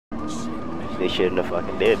they shouldn't have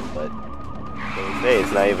fucking did, but they say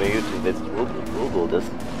it's not even YouTube, it's Google. Google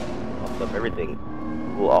just fucks up everything.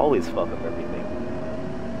 Google always fuck up everything.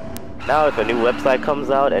 Now if a new website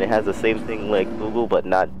comes out and it has the same thing like Google but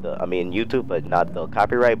not the, YouTube but not the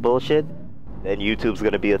copyright bullshit, then YouTube's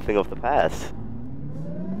gonna be a thing of the past.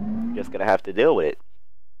 You're just gonna have to deal with it.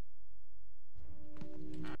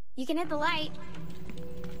 You can hit the light.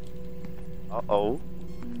 Uh-oh.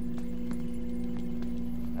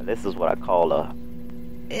 Now this is what I call a...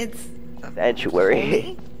 It's...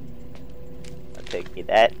 sanctuary. I'll take you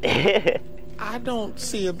that. I don't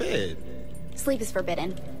see a bed. Sleep is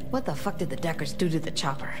forbidden. What the fuck did the Deckers do to the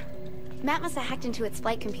chopper? Matt must have hacked into its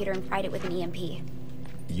flight computer and fried it with an EMP.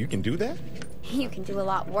 You can do that? You can do a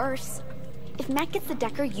lot worse. If Matt gets the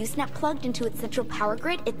Decker Usenet plugged into its central power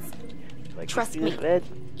grid, it's... Like, trust me,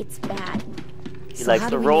 it's bad. He likes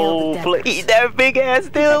to role play. Eat that big ass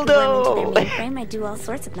dildo! Mainframe, I do all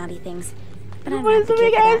sorts of naughty things. But I'm What's not the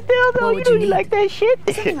big ass dildo? You don't like that shit?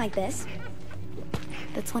 Something like this.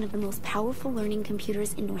 That's one of the most powerful learning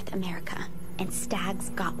computers in North America. And Stag's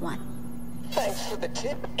got one. Thanks for the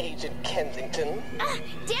tip, Agent Kensington. Ah,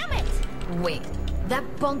 damn it! Wait, that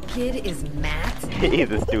punk kid is Matt?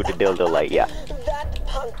 He's a stupid dildo, like, yeah. That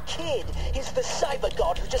punk kid is the cyber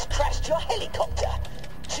god who just crashed your helicopter.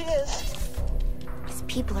 Cheers. These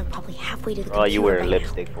people are probably halfway to the Oh, you wearing right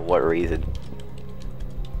lipstick for what reason?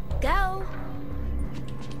 now. Go!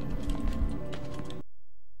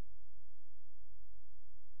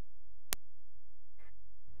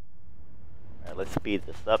 Alright, let's speed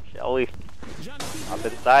this up, shall we? Hop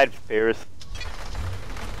inside, Pierce.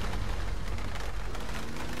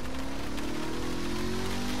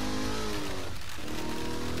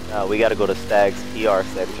 Now we gotta go to Stag's PR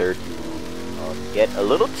Center to get a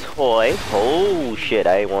little toy. Oh shit,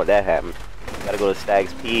 I didn't want that happen. Gotta go to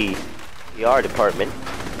Stag's PR department.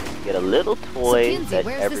 Get a little toy that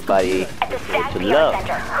everybody is going to love.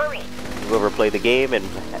 You ever play the game and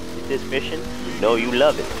did this mission, you know you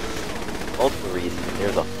love it. Multiple reasons.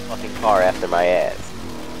 There's a fucking car after my ass.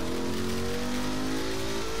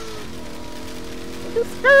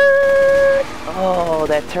 Oh,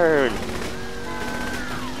 that turn.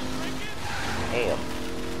 Damn.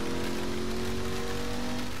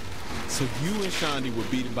 So you and Shandi were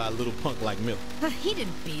beaten by a little punk like Miller. He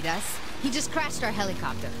didn't beat us. He just crashed our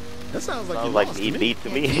helicopter. That sounds like Sounds like he beat to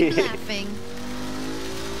me. Keep laughing.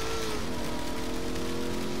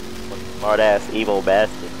 Smart ass emo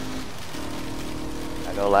bastard.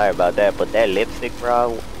 Not gonna lie about that, but that lipstick,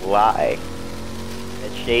 bro, why?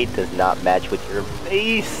 That shade does not match with your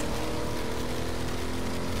face.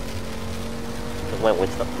 It went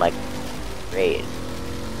with something like red,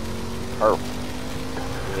 purple.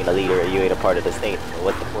 You ain't a leader, you ain't a part of the Saints, so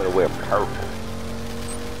what's the point of wearing purple?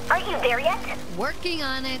 Are you there yet? Working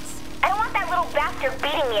on it. I don't want that little bastard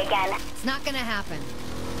beating me again. It's not gonna happen.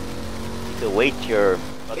 To weight your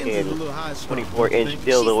fucking 24-inch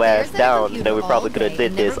dildo ass down, then we probably could have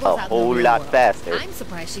did this a whole lot faster. I'm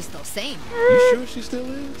surprised she's still sane. You sure she still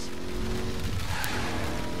is?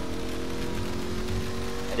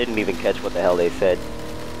 I didn't even catch what the hell they said.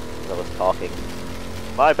 I was talking.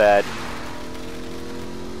 My bad.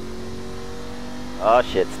 Oh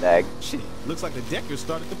shit, Stag. Shit, looks like the Deckers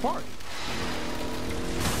started the party.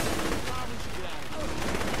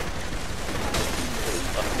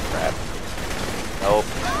 Crap. Nope.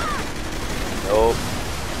 Nope.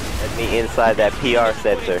 Let me inside that PR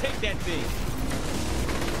center.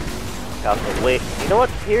 Wait, you know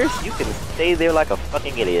what, Pierce? You can stay there like a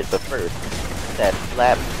fucking idiot, but first, that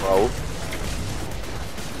slap, bro.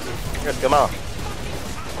 Pierce, come on.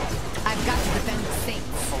 I've got to defend the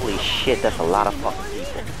Saints. Holy shit, that's a lot of fucking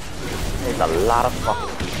people. There's a lot of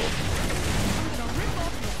fucking people.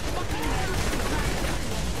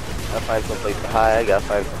 Gotta find someplace to hide, gotta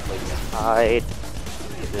find someplace to hide.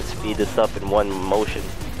 Just speed this up in one motion.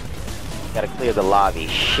 Gotta clear the lobby,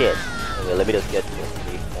 shit. Okay, let me just get to a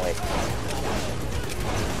safe point.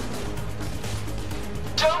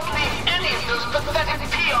 Don't leave any of those pathetic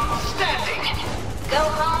peons standing. Go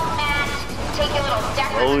home, Matt. Take your little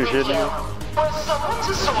Deckers with you. Was someone's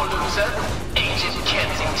a sore loser, Agent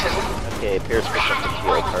Kensington. Okay, Pierce picked up the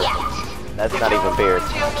shield person. That's not even Pierce.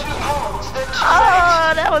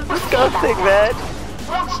 Oh, that was disgusting, man.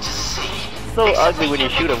 Wants to see. So ugly when you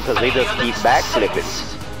shoot them because they just keep backflipping.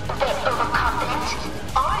 They're overconfident.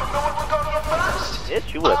 I know what we're going to get first.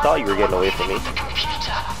 Bitch, you would have thought you were getting away from me. The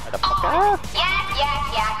computer. Get the fuck out. Yeah.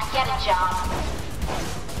 Get a job.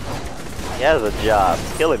 He has a job,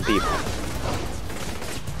 killing people.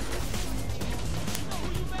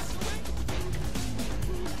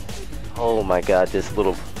 Oh my god, this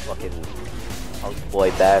little fucking Punk boy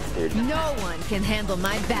bastard. No one can handle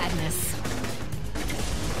my badness.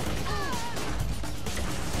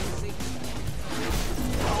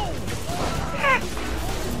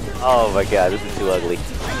 Oh my god, this is too ugly.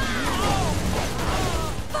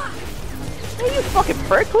 Hey, you fucking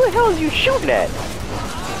prick! Who the hell is you shooting at?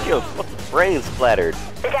 Your fucking brain splattered.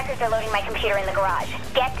 The Deckers are loading my computer in the garage.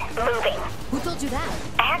 Get moving. Who told you that?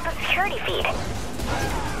 I hacked the security feed.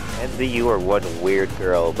 Envy, you are one weird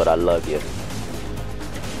girl, but I love you.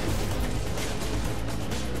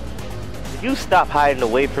 Did you stop hiding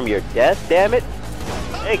away from your death, damn it?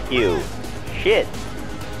 Thank you. Shit.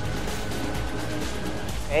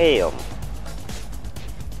 Damn.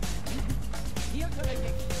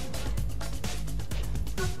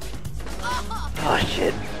 Oh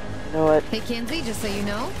shit. You know what? Hey, Kinsey, just so you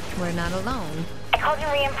know, we're not alone. I called in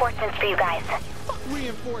reinforcements for you guys. Fuck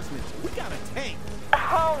reinforcements. We got a tank.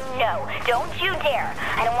 Oh no, don't you dare.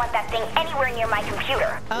 I don't want that thing anywhere near my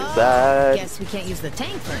computer. Oh, Bad. guess we can't use the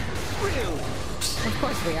tank then. Really? Of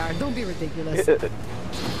course we are. Don't be ridiculous. Who the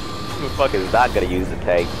fuck is not gonna use the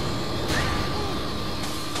tank?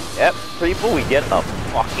 Yep, people, we get a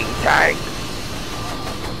fucking tank.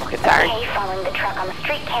 Fucking tank. Okay, following the truck on the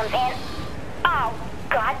street cams in. Oh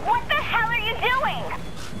god, what the hell are you doing?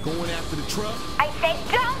 Going after the truck? I said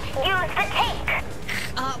don't use the tank.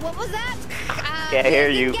 What was that? Can't hear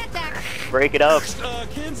didn't you. Get that. Break it up.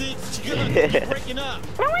 Kenzie, you're breaking up.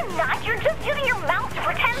 No, I'm not. You're just using your mouth to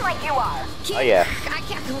pretend like you are. Oh yeah. I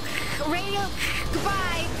can't go. Radio,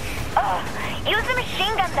 goodbye. Ugh, use the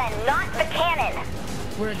machine gun then, not the cannon.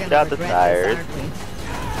 We're gonna Shoot out the regret tires. this, aren't we?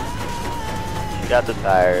 Shoot out the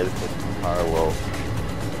tires, but the car will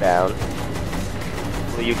down.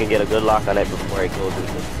 So you can get a good lock on it before it goes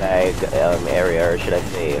into the bag area, or should I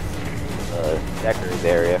say, Decker's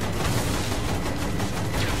area.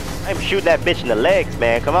 I'm shooting that bitch in the legs,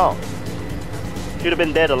 man. Come on. Should have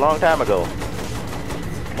been dead a long time ago.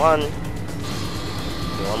 One. Okay,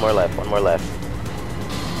 one more left. One more left.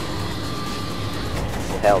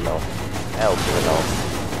 Oh, hell no. Hell to the no.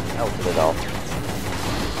 Hell to the no.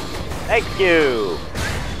 Thank you.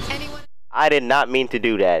 Anyone? I did not mean to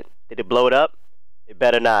do that. Did it blow it up? It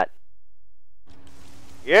better not.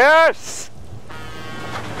 Yes!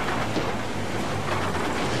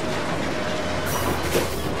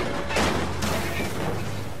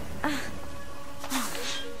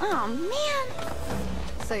 Oh,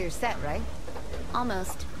 man. So you're set, right?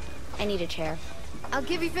 Almost. I need a chair. I'll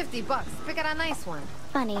give you $50. Pick out a nice one.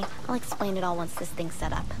 Funny. I'll explain it all once this thing's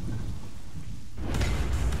set up.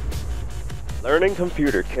 Learning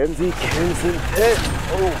computer, Kenzie Kensington.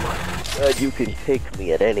 Oh my god, you can take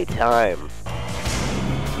me at any time.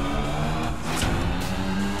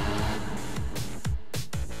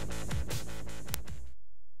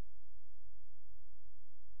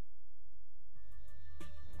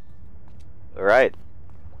 Alright.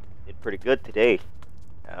 Did pretty good today.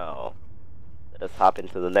 Now, let us hop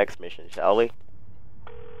into the next mission, shall we?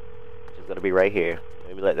 Which is gonna be right here.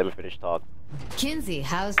 Maybe let them finish talk. Kinsey,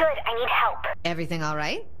 how's Good, I need help. everything all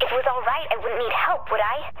right? If it was all right, I wouldn't need help, would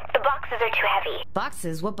I? The boxes are too heavy.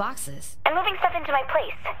 Boxes? What boxes? I'm moving stuff into my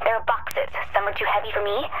place. There are boxes. Some are too heavy for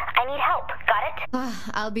me. I need help. Got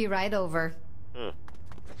it? I'll be right over. You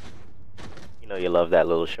know you love that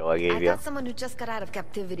little show I gave I you. thought someone who just got out of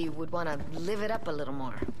captivity would want to live it up a little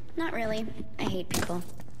more. Not really. I hate people.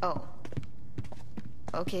 Oh.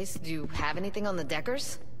 Okay, so do you have anything on the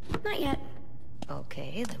Deckers? Not yet.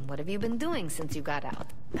 Okay, then what have you been doing since you got out?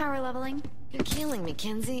 Power leveling. You're killing me,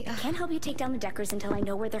 Kenzie. Can't help you take down the Deckers until I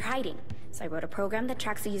know where they're hiding. So I wrote a program that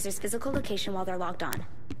tracks the user's physical location while they're logged on.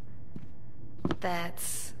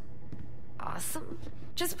 That's awesome.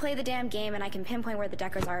 Just play the damn game and I can pinpoint where the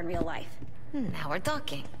Deckers are in real life. Now we're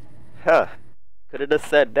talking. Huh. Could have just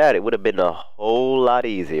said that. It would have been a whole lot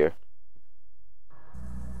easier.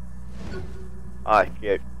 Ah,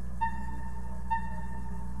 shit.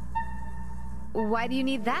 Why do you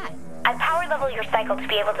need that? I power level your cycle to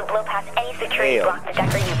be able to blow past any security Damn. block the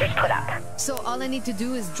Decker users put up. So all I need to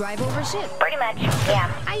do is drive over shit? Pretty much,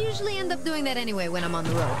 yeah. I usually end up doing that anyway when I'm on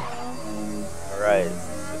the road. Alright.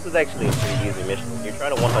 This is actually a pretty easy mission. When you're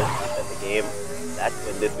trying to 100% the game, that's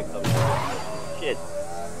when this becomes shit.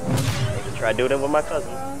 I even tried doing it with my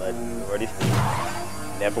cousin, but you already seen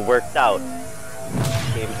it. Never worked out.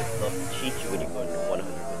 The game just loves to cheat you when you go to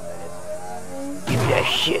 100%. Give me that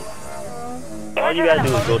shit. All you gotta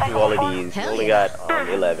do is go through all of these. You Hell only yeah. got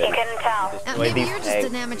 11. You couldn't tell. Destroy Maybe these you're just tanks.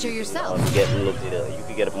 an amateur yourself. You get a little bit of, you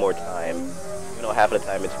could get more time. You know, half of the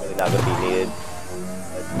time it's really not gonna be needed.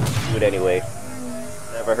 But do it anyway.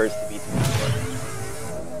 Never hurts to be too sure.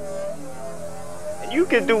 And you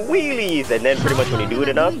can do wheelies, and then pretty much when you do it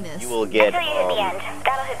enough, you will get Until you hit the end.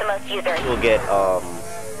 That'll hit the most users. you will get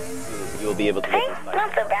you'll be able to See? get this bike.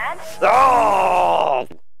 Not so bad. Oh!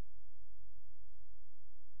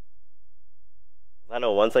 I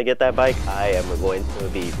know once I get that bike, I am going to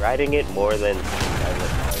be riding it more than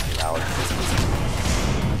 5 hours.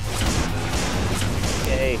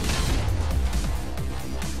 Okay.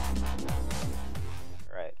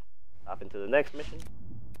 Alright. Hop into the next mission.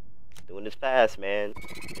 Doing this fast, man.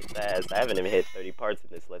 It's fast. I haven't even hit 30 parts in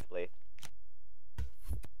this Let's Play.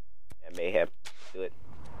 Yeah, mayhem. Do it.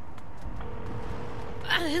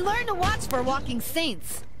 Learn to watch for walking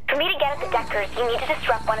saints. For me to get at the Deckers, you need to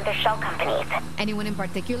disrupt one of their shell companies. Anyone in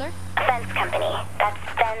particular? A fence company. That's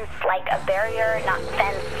fence like a barrier, not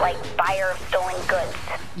fence like buyer of stolen goods.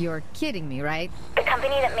 You're kidding me, right? The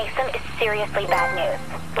company that makes them is seriously bad news.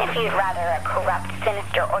 If you'd rather a corrupt,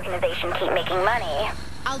 sinister organization keep making money...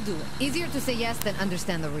 I'll do it. Easier to say yes than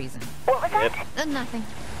understand the reason. What was that? Nothing.